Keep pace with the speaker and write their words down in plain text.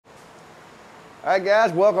All right,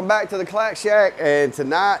 guys, welcome back to the Clack Shack. And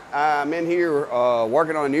tonight I'm in here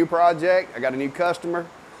working on a new project. I got a new customer,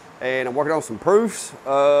 and I'm working on some proofs.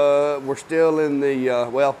 We're still in the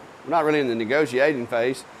well, we're not really in the negotiating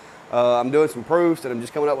phase. I'm doing some proofs, and I'm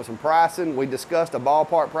just coming up with some pricing. We discussed a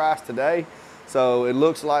ballpark price today, so it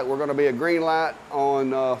looks like we're going to be a green light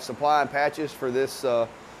on supplying patches for this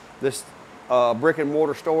brick and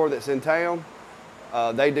mortar store that's in town.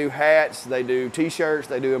 They do hats, they do t-shirts,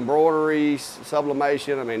 they do embroideries,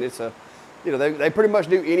 sublimation. I mean, it's a, you know, they pretty much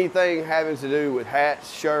do anything having to do with hats,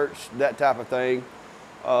 shirts, that type of thing,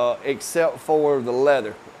 except for the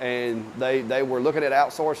leather. And they were looking at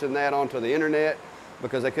outsourcing that onto the internet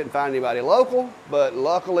because they couldn't find anybody local. But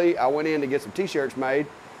luckily, I went in to get some t-shirts made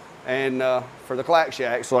and for the Clack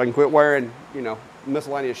Shack, so I can quit wearing, you know,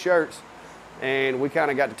 miscellaneous shirts. And we kind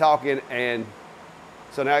of got to talking, and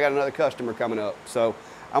so now I got another customer coming up. So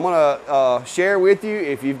I'm gonna share with you,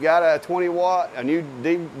 if you've got a 20 watt, a new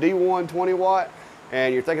D1 20 watt,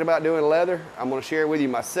 and you're thinking about doing leather, I'm gonna share with you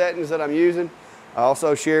my settings that I'm using. I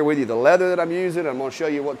also share with you the leather that I'm using. I'm gonna show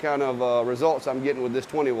you what kind of results I'm getting with this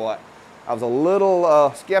 20 watt. I was a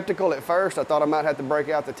little skeptical at first. I thought I might have to break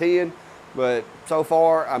out the 10, but so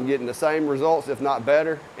far I'm getting the same results, if not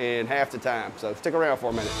better, in half the time. So stick around for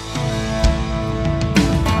a minute.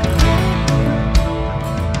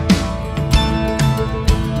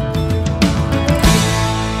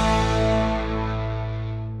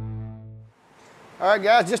 All right,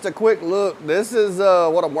 guys, just a quick look. This is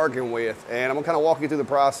what I'm working with, and I'm gonna kind of walk you through the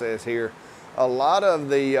process here. A lot of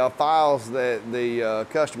the files that the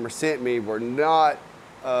customer sent me were not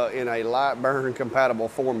in a light burn compatible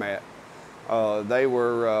format. They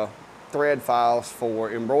were thread files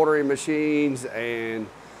for embroidery machines, and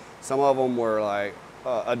some of them were like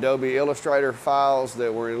Adobe Illustrator files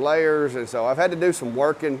that were in layers, and so I've had to do some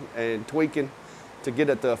working and tweaking to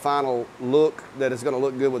get at the final look that is going to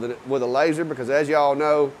look good with a laser, because as y'all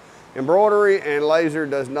know, embroidery and laser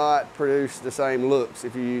does not produce the same looks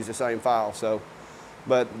if you use the same file. So,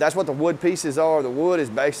 but that's what the wood pieces are. The wood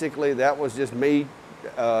is basically, that was just me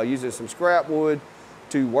using some scrap wood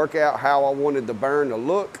to work out how I wanted the burn to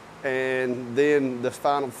look, and then the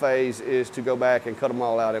final phase is to go back and cut them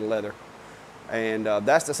all out in leather. And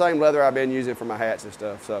that's the same leather I've been using for my hats and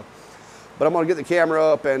stuff. So, but I'm going to get the camera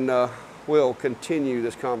up and we'll continue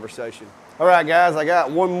this conversation. All right, guys, I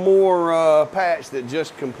got one more patch that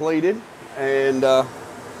just completed, and I'm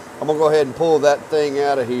gonna go ahead and pull that thing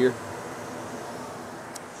out of here.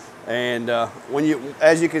 And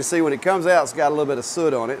as you can see, when it comes out, it's got a little bit of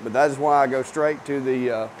soot on it, but that is why I go straight to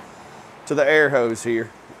the air hose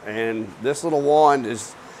here. And this little wand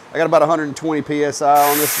is, I got about 120 PSI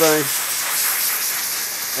on this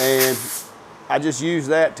thing, and I just use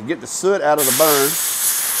that to get the soot out of the burn,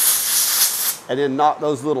 and then knock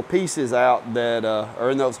those little pieces out that are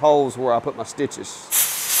in those holes where I put my stitches.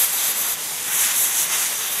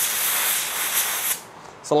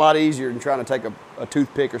 It's a lot easier than trying to take a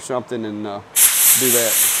toothpick or something and do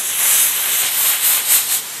that.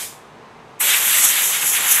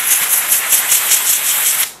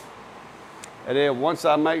 And then once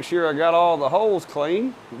I make sure I got all the holes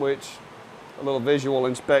clean, which a little visual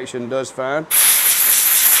inspection does find,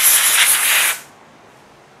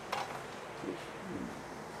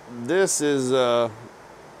 this is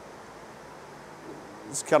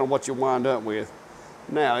it's kind of what you wind up with.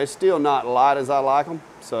 Now, it's still not light as I like them,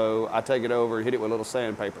 so I take it over and hit it with a little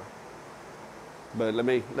sandpaper. But let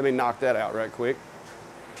me knock that out right quick.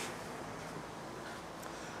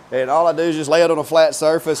 And all I do is just lay it on a flat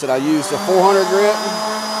surface, and I use the 400 grit.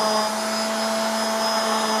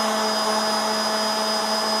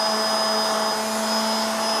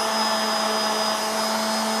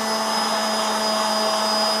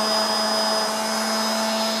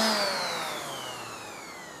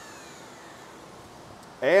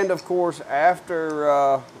 And of course,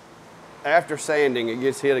 after sanding, it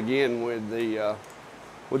gets hit again with the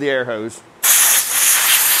air hose.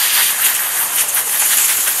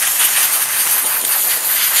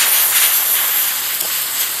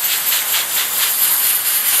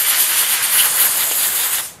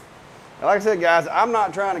 And like I said, guys, I'm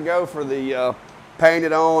not trying to go for the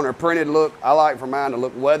painted on or printed look. I like for mine to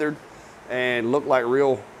look weathered and look like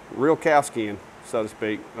real cow skin, so to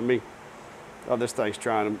speak. Oh, this thing's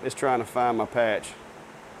trying to find my patch.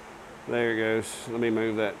 There it goes. Let me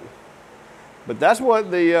move that. But that's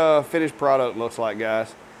what the finished product looks like,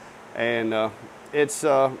 guys. And it's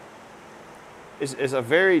a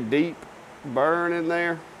very deep burn in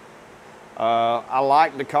there. I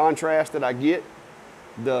like the contrast that I get.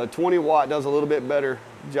 The 20 watt does a little bit better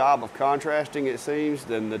job of contrasting, it seems,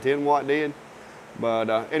 than the 10 watt did. But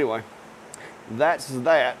anyway, that's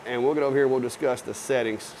that. And we'll get over here, we'll discuss the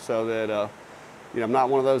settings so that, you know, I'm not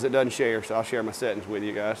one of those that doesn't share, so I'll share my settings with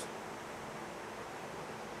you guys.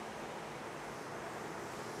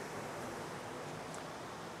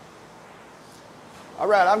 All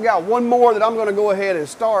right, I've got one more that I'm gonna go ahead and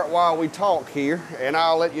start while we talk here, and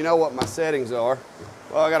I'll let you know what my settings are.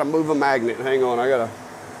 Well, I gotta move a magnet, hang on, I got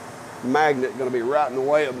a magnet gonna be right in the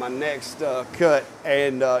way of my next cut.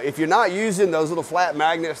 And if you're not using those little flat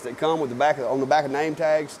magnets that come with the back on the back of name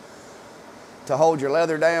tags to hold your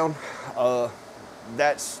leather down,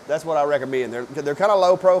 that's what I recommend. They're kind of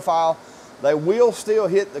low profile. They will still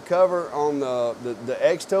hit the cover on the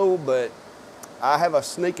XTool, but I have a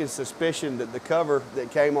sneaking suspicion that the cover that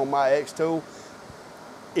came on my XTool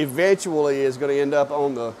eventually is going to end up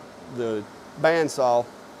on the bandsaw,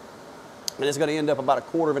 and it's going to end up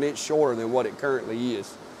about 1/4 of an inch shorter than what it currently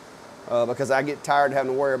is, because I get tired of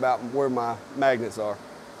having to worry about where my magnets are.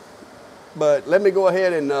 But let me go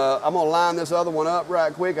ahead and I'm going to line this other one up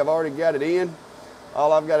right quick. I've already got it in.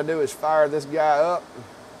 All I've got to do is fire this guy up.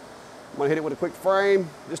 I'm going to hit it with a quick frame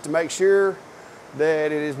just to make sure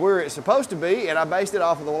that it is where it's supposed to be, and I based it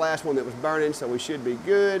off of the last one that was burning, so we should be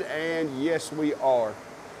good, and yes we are.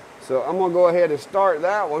 So I'm gonna go ahead and start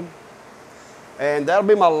that one, and that'll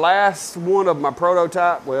be my last one of my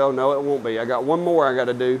prototype. Well, no, it won't be. I got one more I got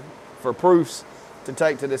to do for proofs to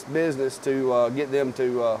take to this business to get them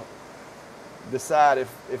to decide if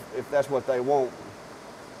that's what they want.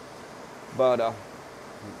 But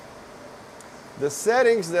the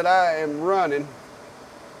settings that I am running,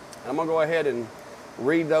 I'm gonna go ahead and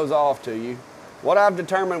read those off to you. What I've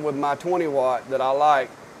determined with my 20 watt that I like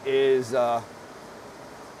is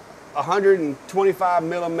 125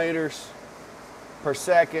 millimeters per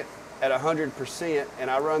second at 100%, and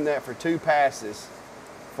I run that for 2 passes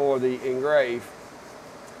for the engrave.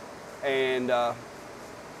 And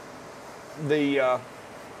the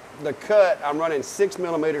cut, I'm running 6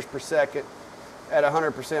 millimeters per second at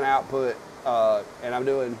 100% output, and I'm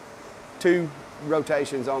doing 2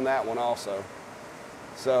 rotations on that one also.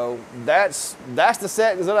 So that's the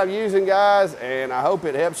settings that I'm using, guys, and I hope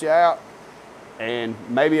it helps you out, and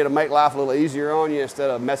maybe it'll make life a little easier on you instead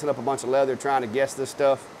of messing up a bunch of leather trying to guess this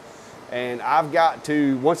stuff. And I've got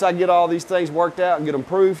to, once I get all these things worked out and get them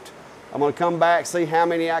proofed, I'm going to come back, see how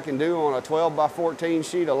many I can do on a 12 by 14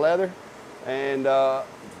 sheet of leather, and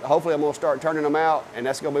hopefully I'm going to start turning them out, and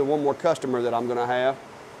that's going to be one more customer that I'm going to have.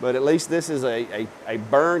 But at least this is a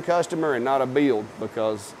burn customer and not a build,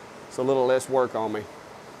 because it's a little less work on me.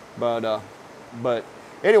 But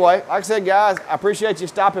anyway, like I said, guys, I appreciate you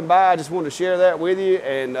stopping by. I just wanted to share that with you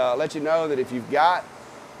and let you know that if you've got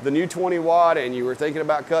the new 20 watt and you were thinking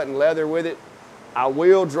about cutting leather with it, I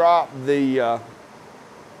will drop a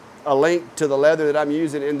link to the leather that I'm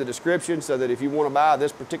using in the description, so that if you want to buy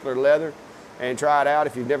this particular leather and try it out,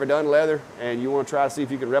 if you've never done leather and you want to try to see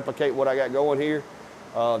if you can replicate what I got going here,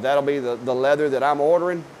 that'll be the leather that I'm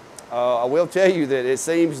ordering. I will tell you that it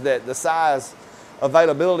seems that the size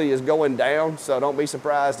availability is going down, so don't be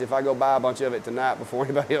surprised if I go buy a bunch of it tonight before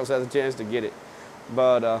anybody else has a chance to get it.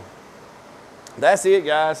 But that's it,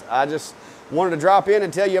 guys. I just wanted to drop in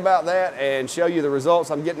and tell you about that and show you the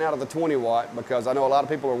results I'm getting out of the 20 watt, because I know a lot of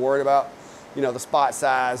people are worried about, you know, the spot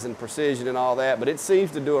size and precision and all that, but it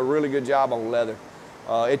seems to do a really good job on leather.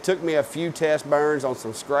 It took me a few test burns on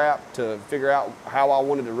some scrap to figure out how I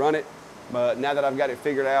wanted to run it, but now that I've got it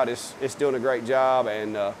figured out, it's doing a great job,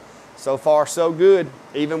 and so far so good,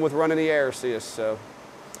 even with running the air assist. So,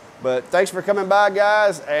 but thanks for coming by,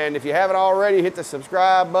 guys, and if you haven't already, hit the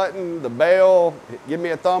subscribe button, the bell, give me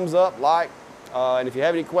a thumbs up, like, and if you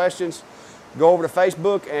have any questions, go over to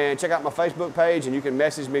Facebook and check out my Facebook page, and you can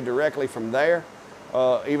message me directly from there.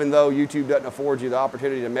 Even though YouTube doesn't afford you the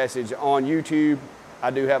opportunity to message on YouTube, I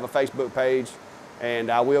do have a Facebook page, and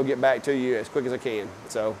I will get back to you as quick as I can.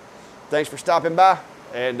 So thanks for stopping by,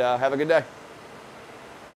 and have a good day.